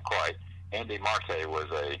 not quite. Andy Marte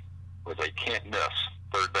was a can't miss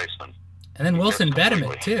third baseman. And then Wilson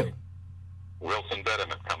Betterman, too. Wilson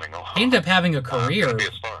Betterman coming on. He ended up having a career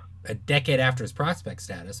a decade after his prospect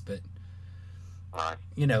status, but right.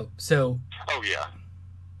 So oh yeah.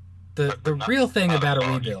 The real thing about a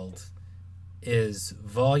rebuild is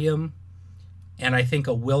volume, and I think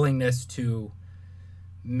a willingness to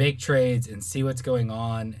make trades and see what's going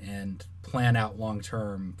on and plan out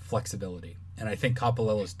long-term flexibility. And I think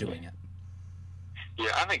Coppola's doing it.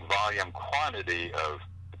 Yeah, I think volume, quantity of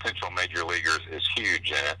potential major leaguers is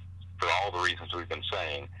huge in it for all the reasons we've been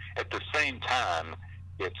saying. At the same time,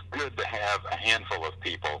 it's good to have a handful of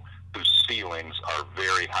people whose ceilings are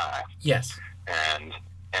very high. Yes. And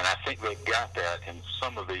I think they've got that in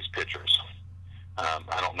some of these pitchers.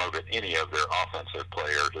 I don't know that any of their offensive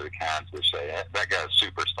players are the kinds that say, that guy's a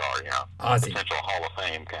superstar, Ozzie. Potential Hall of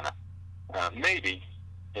Fame kind of. Maybe.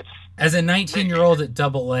 As a 19-year-old at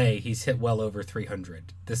Double-A, he's hit well over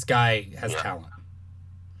 300. This guy has talent.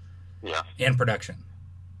 Yeah. And production.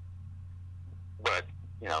 But,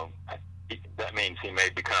 that means he may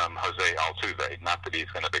become Jose Altuve, not that he's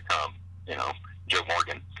going to become, Joe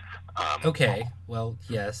Morgan. Okay, well,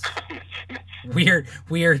 yes. Weird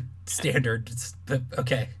standards, but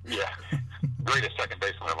okay. Yeah. Greatest second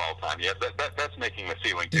baseman of all time. Yeah, that's making the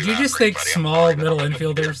ceiling too. Did you just think small middle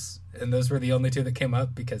infielders, and those were the only two that came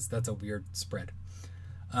up? Because that's a weird spread.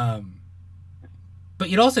 But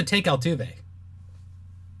you'd also take Altuve.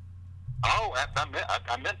 Oh,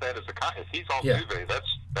 I meant that as if he's Altuve,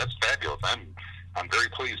 that's fabulous. I'm very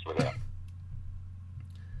pleased with that.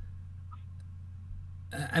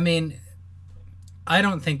 I mean, I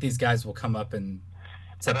don't think these guys will come up in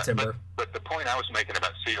September. But the point I was making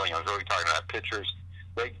about ceiling, I was really talking about pitchers.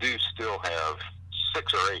 They do still have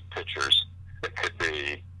 6 or 8 pitchers that could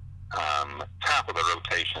be top of the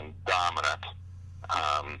rotation, dominant,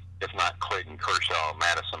 if not Clayton Kershaw,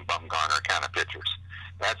 Madison Bumgarner kind of pitchers.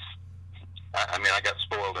 I got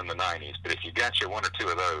spoiled in the 90s, but if you got you 1 or 2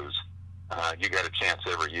 of those, you got a chance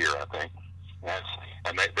every year, I think.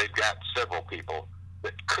 And they've got several people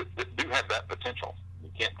that do have that potential. You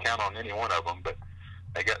can't count on any one of them, but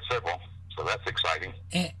they got several, so that's exciting.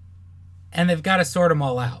 And they've got to sort them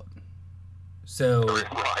all out. So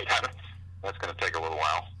right, that's going to take a little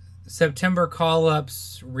while. September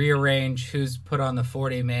call-ups, rearrange who's put on the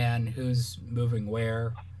 40-man, who's moving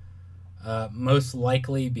where. Most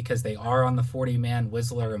likely, because they are on the 40-man,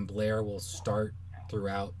 Whistler and Blair will start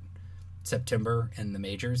throughout September in the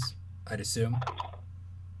majors, I'd assume.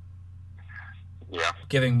 Yeah.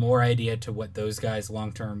 Giving more idea to what those guys'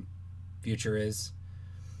 long-term future is.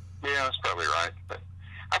 Yeah, that's probably right. But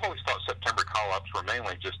I've always thought September call-ups were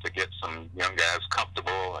mainly just to get some young guys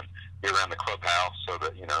comfortable and be around the clubhouse so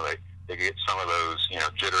that, they get some of those,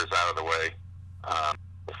 jitters out of the way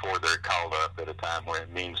before they're called up at a time where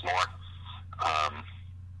it means more.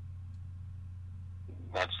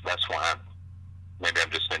 That's why maybe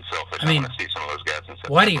I'm just being selfish. I want to see some of those guys in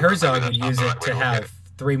September. Whitey Herzog would use it to have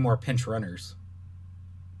 3 more pinch runners.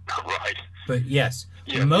 Right. But yes,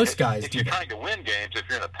 most guys if you're trying to win games, if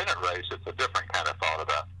you're in a pennant race, it's a different kind of thought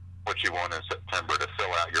about what you want in September to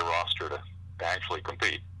fill out your roster to actually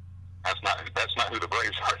compete. That's not who the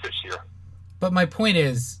Braves are this year. But my point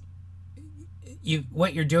is,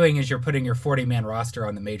 what you're doing is you're putting your 40-man roster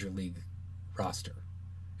on the major league roster.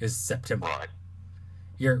 Is September. Right.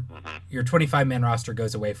 Your 25-man roster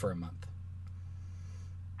goes away for a month.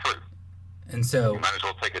 True. And so you might as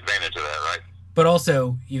well take advantage of that, right? But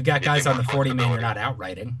also, you've got guys on the 40-man you're not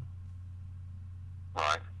outrighting.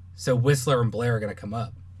 Right. So Whistler and Blair are going to come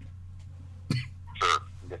up. Sure.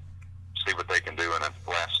 See what they can do in a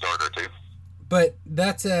last start or 2. But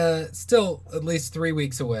that's still at least 3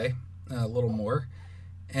 weeks away, a little more.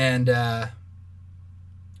 And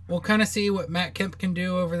we'll kind of see what Matt Kemp can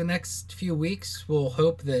do over the next few weeks. We'll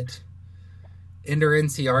hope that Ender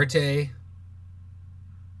Inciarte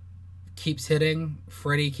keeps hitting,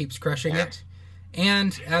 Freddie keeps crushing it.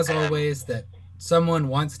 And, as always, that someone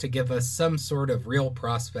wants to give us some sort of real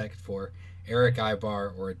prospect for Eric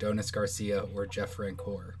Ibar or Adonis Garcia or Jeff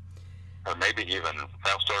Francoeur. Or maybe even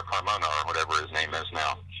Fausto Carmona or whatever his name is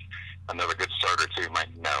now. Another good starter, too.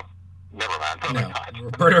 Never mind. Probably not.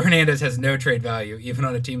 Roberto Hernandez has no trade value, even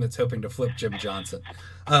on a team that's hoping to flip Jim Johnson.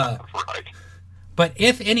 Right. But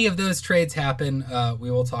if any of those trades happen,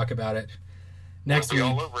 we will talk about it next week.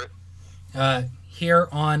 All over it. Here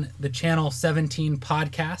on the Channel 17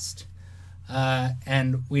 podcast.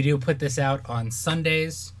 And we do put this out on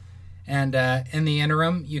Sundays. And in the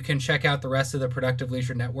interim, you can check out the rest of the Productive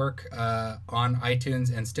Leisure Network on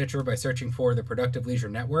iTunes and Stitcher by searching for the Productive Leisure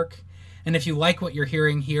Network. And if you like what you're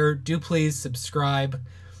hearing here, do please subscribe,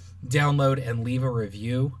 download, and leave a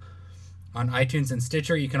review on iTunes and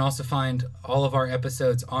Stitcher. You can also find all of our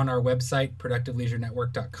episodes on our website,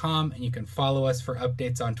 productiveleisurenetwork.com, and you can follow us for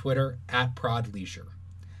updates on Twitter @ProdLeisure.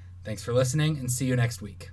 Thanks for listening, and see you next week.